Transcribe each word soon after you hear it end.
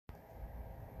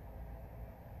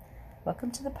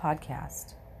Welcome to the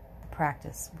podcast, The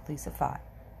Practice with Lisa Fott,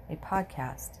 a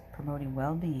podcast promoting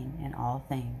well-being in all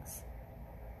things.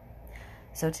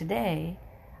 So today,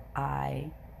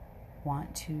 I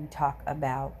want to talk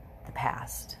about the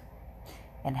past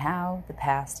and how the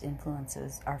past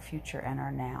influences our future and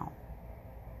our now.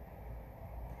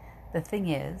 The thing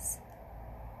is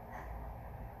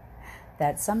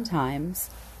that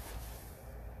sometimes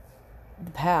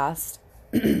the past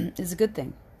is a good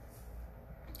thing.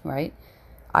 Right?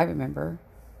 I remember,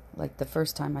 like, the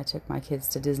first time I took my kids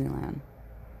to Disneyland.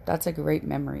 That's a great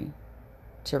memory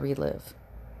to relive.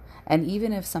 And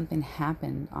even if something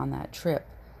happened on that trip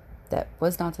that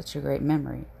was not such a great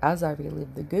memory, as I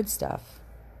relive the good stuff,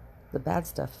 the bad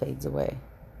stuff fades away.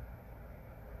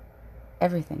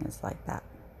 Everything is like that.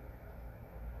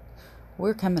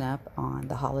 We're coming up on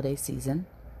the holiday season,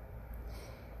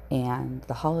 and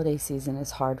the holiday season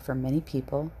is hard for many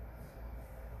people.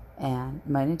 And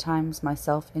many times,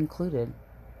 myself included,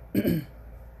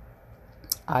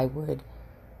 I would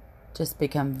just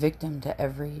become victim to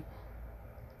every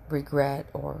regret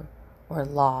or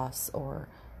loss or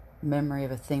memory of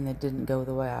a thing that didn't go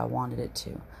the way I wanted it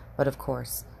to. But of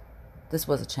course, this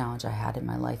was a challenge I had in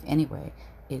my life anyway.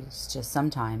 It's just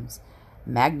sometimes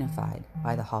magnified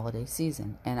by the holiday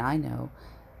season. And I know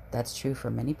that's true for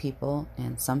many people,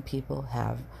 and some people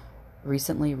have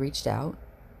recently reached out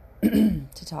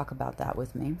to talk about that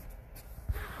with me.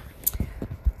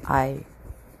 I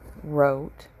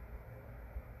wrote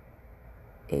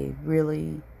a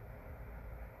really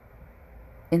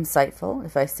insightful,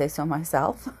 if I say so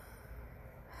myself,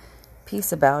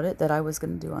 piece about it that I was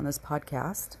going to do on this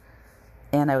podcast,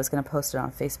 and I was going to post it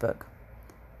on Facebook.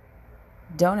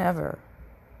 Don't ever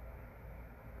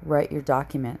write your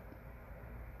document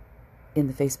in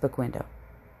the Facebook window.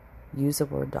 Use a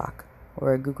Word doc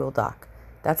or a Google Doc.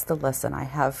 That's the lesson I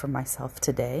have for myself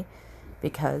today,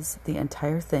 because the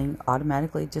entire thing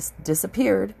automatically just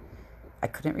disappeared. I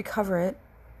couldn't recover it.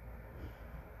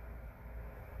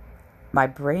 My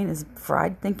brain is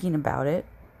fried thinking about it.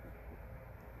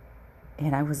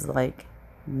 And I was like,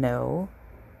 no,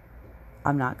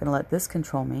 I'm not going to let this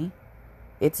control me.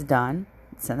 It's done.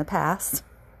 It's in the past.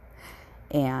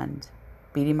 And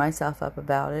beating myself up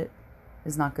about it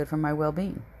is not good for my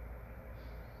well-being.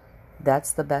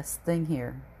 That's the best thing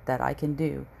here that I can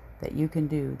do, that you can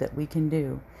do, that we can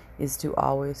do, is to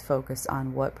always focus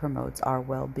on what promotes our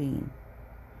well-being.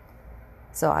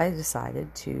 So I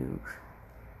decided to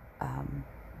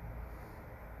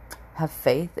have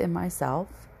faith in myself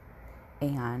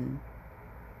and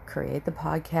create the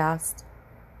podcast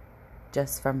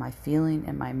just from my feeling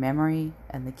and my memory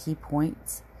and the key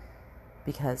points,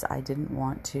 because I didn't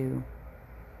want to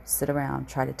sit around,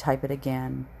 try to type it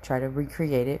again, try to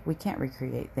recreate it. We can't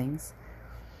recreate things.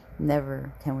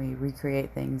 Never can we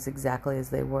recreate things exactly as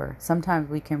they were. Sometimes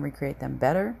we can recreate them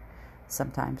better.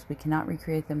 Sometimes we cannot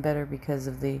recreate them better because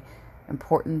of the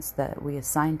importance that we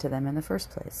assign to them in the first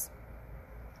place.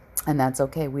 And that's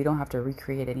okay. We don't have to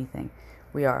recreate anything.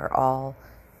 We are all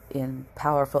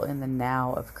powerful in the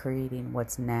now of creating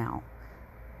what's now.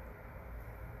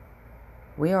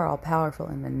 We are all powerful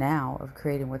in the now of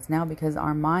creating what's now, because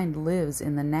our mind lives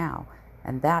in the now.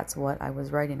 And that's what I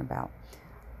was writing about.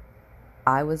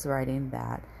 I was writing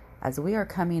that as we are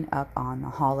coming up on the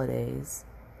holidays,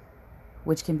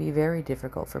 which can be very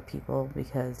difficult for people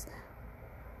because,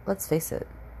 let's face it,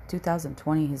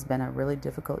 2020 has been a really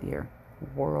difficult year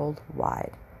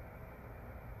worldwide.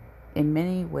 In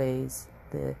many ways,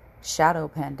 the shadow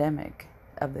pandemic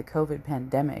of the COVID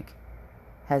pandemic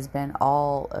has been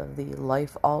all of the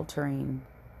life-altering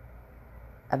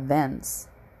events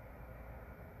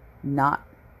not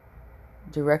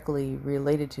directly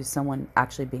related to someone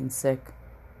actually being sick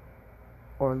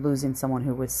or losing someone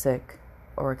who was sick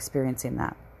or experiencing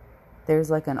that. There's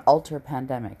like an alter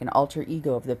pandemic, an alter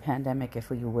ego of the pandemic, if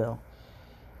you will,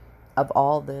 of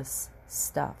all this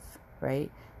stuff,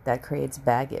 right? That creates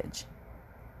baggage.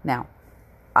 Now,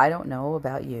 I don't know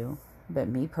about you, but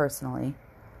me personally,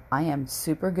 I am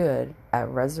super good at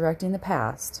resurrecting the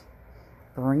past,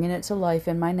 bringing it to life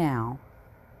in my now,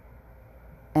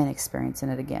 and experiencing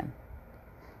it again.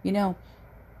 You know,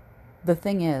 the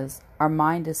thing is, our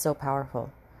mind is so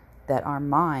powerful that our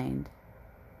mind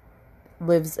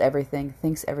lives everything,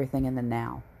 thinks everything in the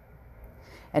now.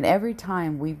 And every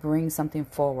time we bring something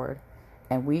forward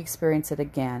and we experience it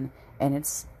again, and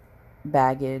it's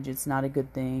baggage, it's not a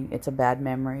good thing, it's a bad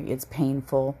memory, it's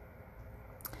painful,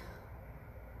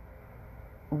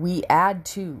 we add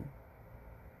to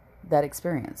that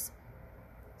experience.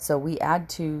 So we add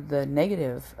to the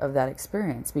negative of that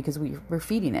experience because we're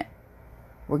feeding it.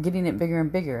 We're getting it bigger and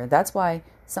bigger. That's why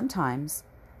sometimes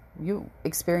you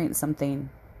experience something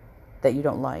that you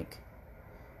don't like,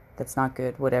 that's not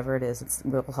good, whatever it is,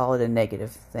 we'll call it a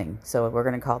negative thing. So we're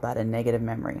going to call that a negative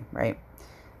memory, right?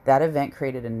 That event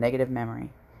created a negative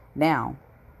memory. Now,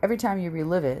 every time you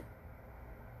relive it,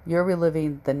 you're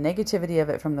reliving the negativity of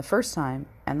it from the first time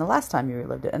and the last time you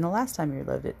relived it and the last time you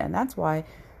relived it. And that's why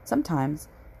sometimes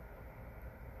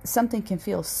something can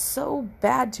feel so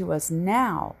bad to us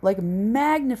now, like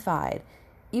magnified,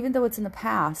 even though it's in the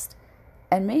past.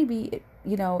 And maybe,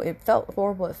 it felt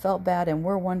horrible, it felt bad, and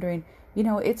we're wondering,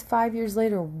 it's 5 years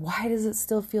later, why does it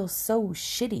still feel so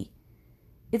shitty?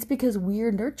 It's because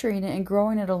we're nurturing it and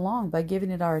growing it along by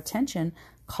giving it our attention,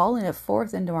 calling it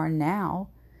forth into our now.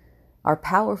 Our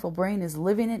powerful brain is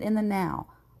living it in the now.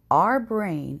 Our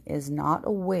brain is not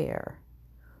aware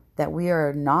that we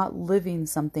are not living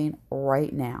something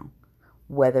right now,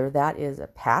 whether that is a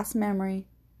past memory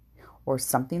or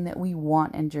something that we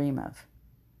want and dream of.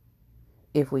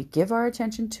 If we give our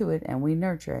attention to it and we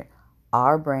nurture it,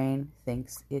 our brain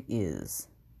thinks it is.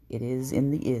 It is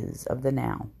in the is of the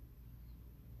now.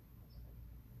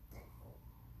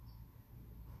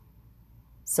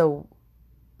 So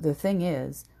the thing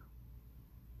is,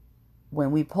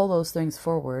 when we pull those things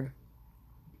forward,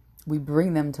 we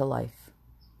bring them to life.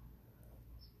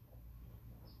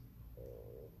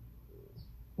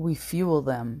 We fuel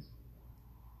them.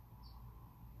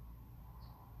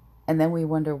 And then we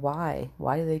wonder why.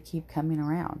 Why do they keep coming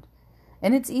around?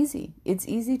 And it's easy. It's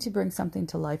easy to bring something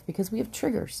to life because we have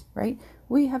triggers, right?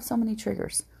 We have so many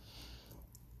triggers.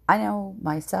 I know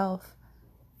myself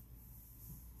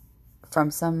from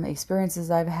some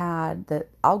experiences I've had that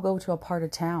I'll go to a part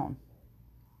of town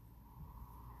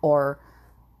or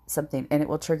something and it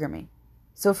will trigger me.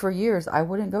 So for years, I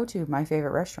wouldn't go to my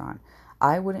favorite restaurant.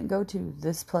 I wouldn't go to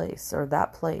this place or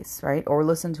that place, right? Or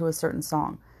listen to a certain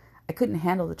song. I couldn't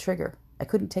handle the trigger. I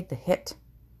couldn't take the hit.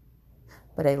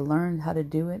 But I learned how to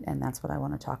do it, and that's what I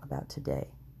want to talk about today.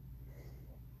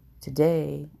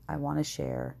 Today, I want to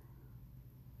share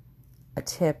a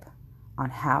tip on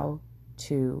how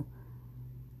to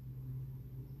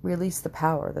release the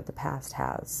power that the past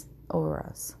has over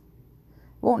us.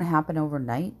 It won't happen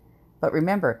overnight, but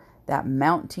remember, that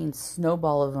mounting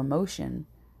snowball of emotion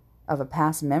of a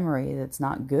past memory that's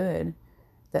not good,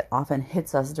 that often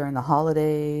hits us during the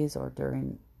holidays or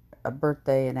during a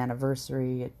birthday, an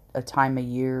anniversary, a time of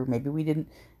year. Maybe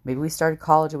we started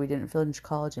college and we didn't finish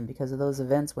college, and because of those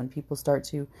events, when people start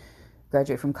to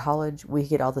graduate from college, we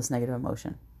get all this negative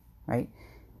emotion, right?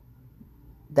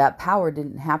 That power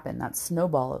didn't happen. That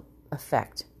snowball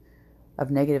effect of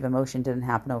negative emotion didn't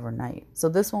happen overnight. So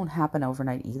this won't happen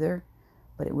overnight either,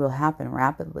 but it will happen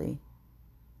rapidly.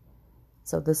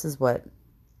 So this is what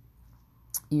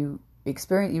you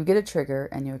experience. You get a trigger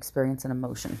and you experience an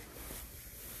emotion.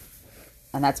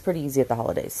 And that's pretty easy at the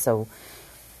holidays. So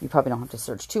you probably don't have to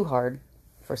search too hard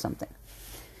for something.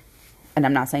 And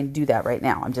I'm not saying do that right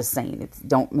now. I'm just saying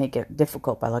don't make it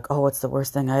difficult by like, oh, it's the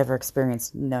worst thing I ever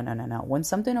experienced. No. When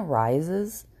something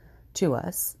arises to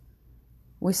us,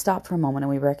 we stop for a moment and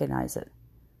we recognize it.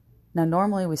 Now,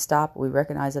 normally we stop, we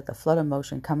recognize it, the flood of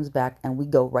emotion comes back, and we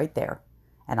go right there.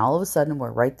 And all of a sudden,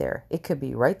 we're right there. It could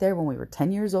be right there when we were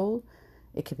 10 years old.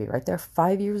 It could be right there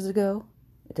 5 years ago.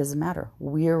 It doesn't matter.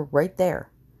 We're right there.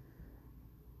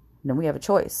 And then we have a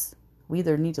choice. We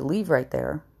either need to leave right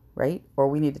there, right? Or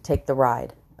we need to take the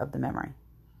ride of the memory.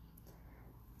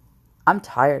 I'm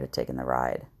tired of taking the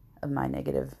ride of my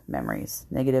negative memories,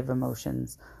 negative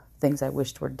emotions, things I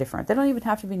wished were different. They don't even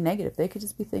have to be negative. They could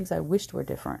just be things I wished were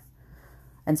different.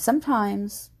 And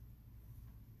sometimes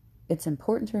it's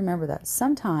important to remember that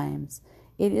sometimes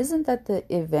it isn't that the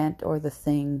event or the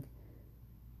thing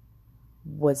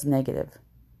was negative.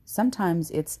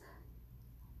 Sometimes it's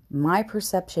my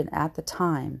perception at the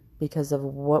time because of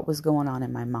what was going on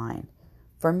in my mind.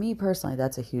 For me personally,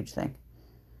 that's a huge thing.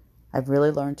 I've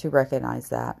really learned to recognize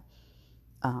that.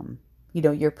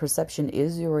 Your perception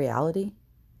is your reality,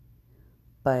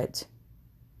 but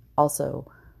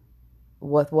also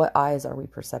with what eyes are we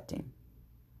percepting?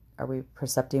 Are we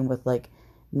percepting with like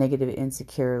negative,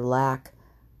 insecure, lack,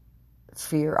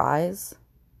 fear eyes?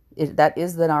 That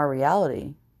is then our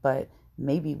reality, but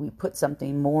maybe we put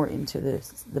something more into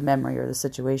the memory or the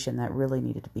situation that really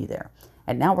needed to be there.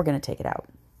 And now we're going to take it out.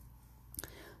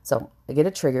 So I get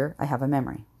a trigger, I have a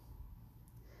memory.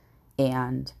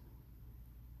 And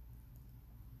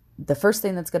the first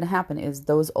thing that's going to happen is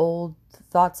those old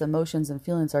thoughts, emotions, and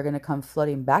feelings are going to come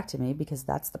flooding back to me because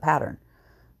that's the pattern,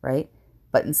 right?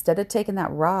 But instead of taking that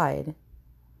ride,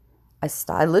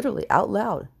 I literally out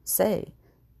loud say,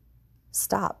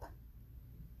 stop.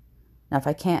 Now, if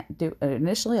I can't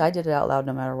initially I did it out loud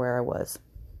no matter where I was.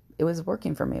 It was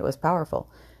working for me. It was powerful.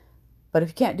 But if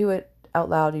you can't do it out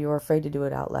loud, or you're afraid to do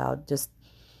it out loud, just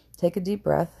take a deep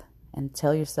breath and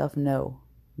tell yourself no,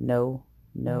 no,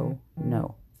 no,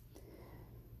 no,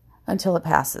 until it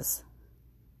passes.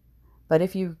 But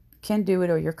if you can do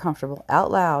it or you're comfortable, out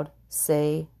loud,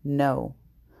 say no.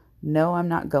 No, I'm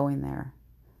not going there.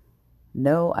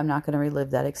 No, I'm not going to relive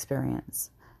that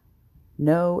experience.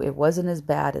 No, it wasn't as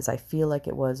bad as I feel like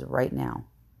it was right now.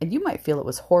 And you might feel it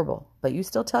was horrible, but you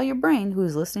still tell your brain,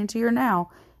 who's listening to your now,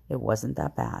 it wasn't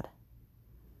that bad.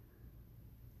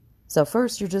 So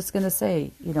first, you're just going to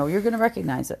say, you're going to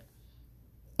recognize it.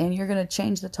 And you're going to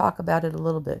change the talk about it a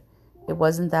little bit. It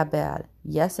wasn't that bad.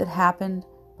 Yes, it happened,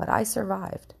 but I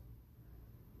survived.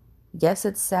 Yes,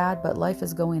 it's sad, but life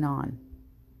is going on.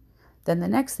 Then the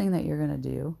next thing that you're going to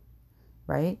do,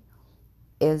 right,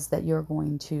 is that you're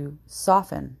going to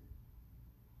soften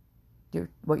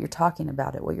what you're talking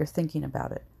about it, what you're thinking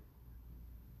about it.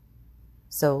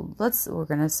 So we're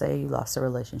going to say you lost a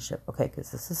relationship, okay,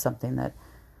 because this is something that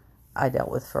I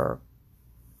dealt with for,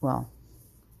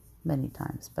 many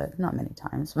times, but not many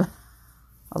times, but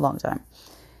a long time.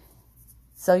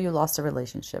 So you lost a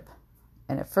relationship.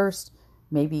 And at first,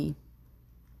 maybe,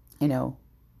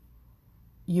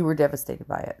 you were devastated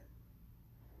by it.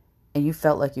 And you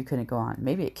felt like you couldn't go on.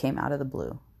 Maybe it came out of the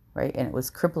blue, right? And it was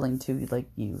crippling to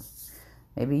you.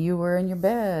 Maybe you were in your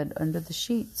bed under the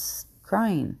sheets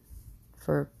crying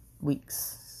for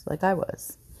weeks like I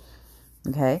was.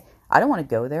 Okay? I don't want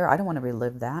to go there. I don't want to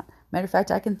relive that. Matter of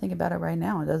fact, I can think about it right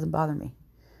now. It doesn't bother me.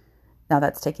 Now,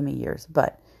 that's taken me years.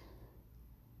 But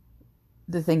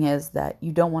the thing is that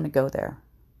you don't want to go there.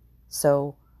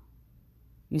 So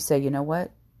you say, you know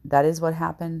what? That is what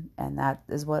happened, and that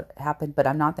is what happened, but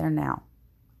I'm not there now.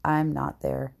 I'm not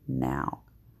there now.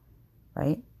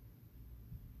 Right?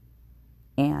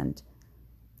 And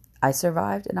I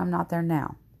survived, and I'm not there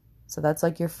now. So that's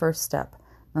like your first step.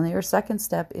 And then your second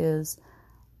step is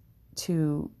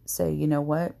to say, you know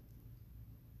what?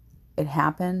 It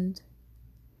happened,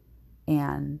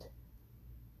 and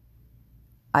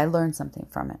I learned something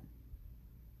from it.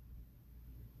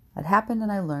 It happened and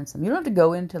I learned something. You don't have to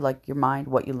go into your mind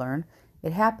what you learned.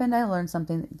 It happened, I learned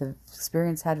something. The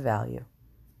experience had value.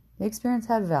 The experience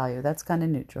had value. That's kind of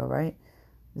neutral, right?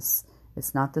 It's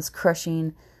not this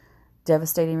crushing,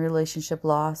 devastating relationship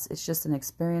loss. It's just an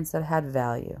experience that had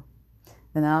value.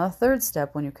 And now the third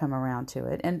step, when you come around to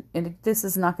it, and this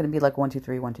is not going to be like 1, 2,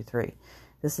 3, 1, 2, 3.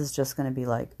 This is just going to be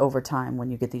like over time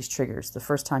when you get these triggers. The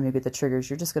first time you get the triggers,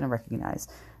 you're just going to recognize.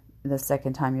 The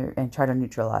second time and try to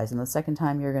neutralize. And the second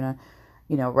time you're going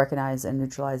to, recognize and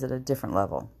neutralize at a different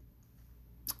level.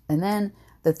 And then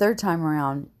the third time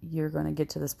around, you're going to get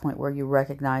to this point where you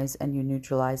recognize and you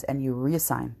neutralize and you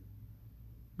reassign.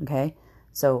 Okay?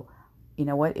 So, you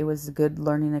know what? It was a good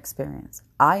learning experience.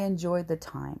 I enjoyed the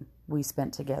time we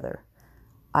spent together.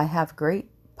 I have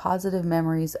great positive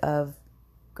memories of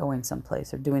going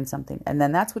someplace or doing something. And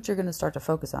then that's what you're going to start to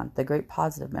focus on, the great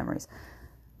positive memories.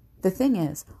 The thing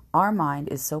is, our mind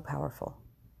is so powerful.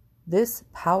 This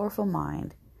powerful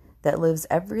mind that lives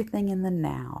everything in the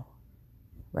now,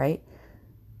 right?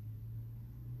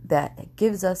 That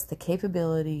gives us the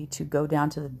capability to go down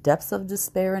to the depths of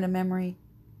despair in a memory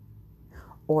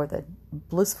or the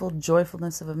blissful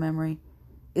joyfulness of a memory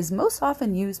is most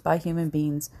often used by human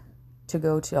beings to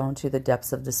go down to the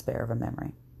depths of despair of a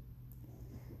memory.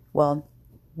 Well,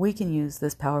 we can use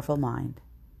this powerful mind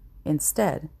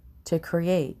instead to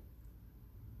create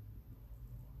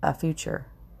a future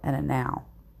and a now.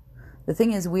 The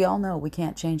thing is, we all know we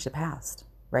can't change the past,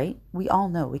 right? We all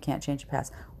know we can't change the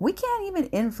past. We can't even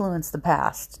influence the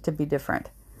past to be different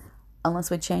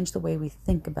unless we change the way we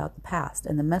think about the past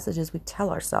and the messages we tell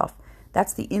ourselves.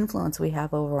 That's the influence we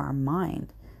have over our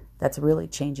mind that's really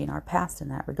changing our past in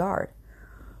that regard.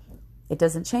 It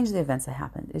doesn't change the events that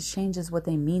happened. It changes what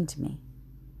they mean to me.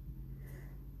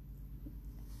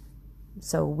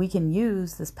 So we can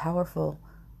use this powerful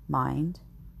mind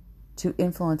to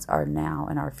influence our now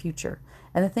and our future.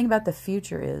 And the thing about the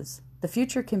future is, the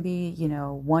future can be,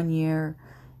 1 year,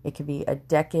 it could be a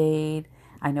decade.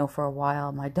 I know for a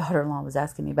while my daughter-in-law was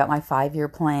asking me about my 5-year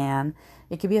plan.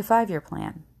 It could be a 5-year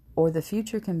plan. Or the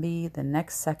future can be the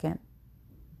next second,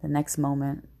 the next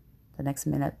moment, the next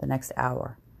minute, the next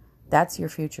hour. That's your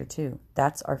future too.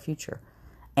 That's our future.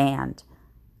 And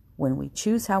when we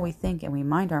choose how we think and we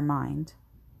mind our mind,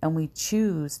 and we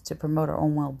choose to promote our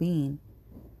own well-being,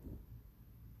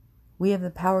 we have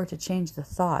the power to change the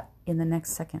thought in the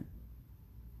next second,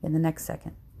 in the next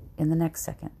second, in the next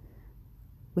second.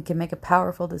 We can make a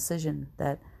powerful decision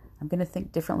that I'm going to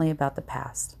think differently about the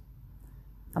past.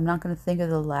 I'm not going to think of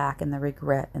the lack and the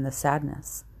regret and the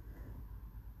sadness.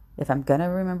 If I'm going to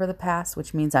remember the past,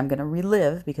 which means I'm going to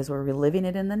relive, because we're reliving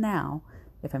it in the now,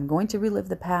 if I'm going to relive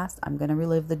the past, I'm going to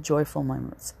relive the joyful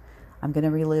moments. I'm going to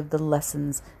relive the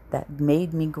lessons that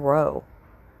made me grow.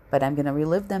 But I'm going to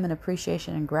relive them in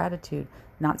appreciation and gratitude,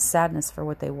 not sadness for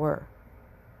what they were.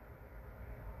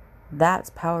 That's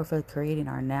powerfully creating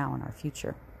our now and our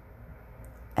future.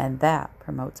 And that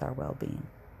promotes our well-being.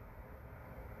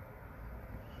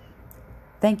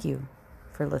 Thank you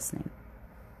for listening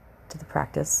to The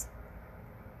Practice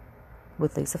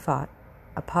with Lisa Fott,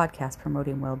 a podcast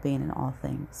promoting well-being in all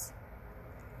things.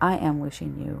 I am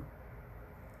wishing you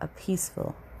a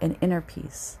peaceful and inner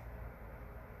peace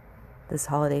this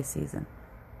holiday season.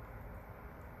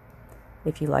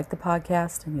 If you liked the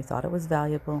podcast and you thought it was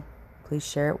valuable, please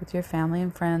share it with your family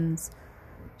and friends.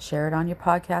 Share it on your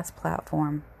podcast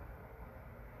platform.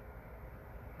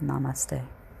 Namaste.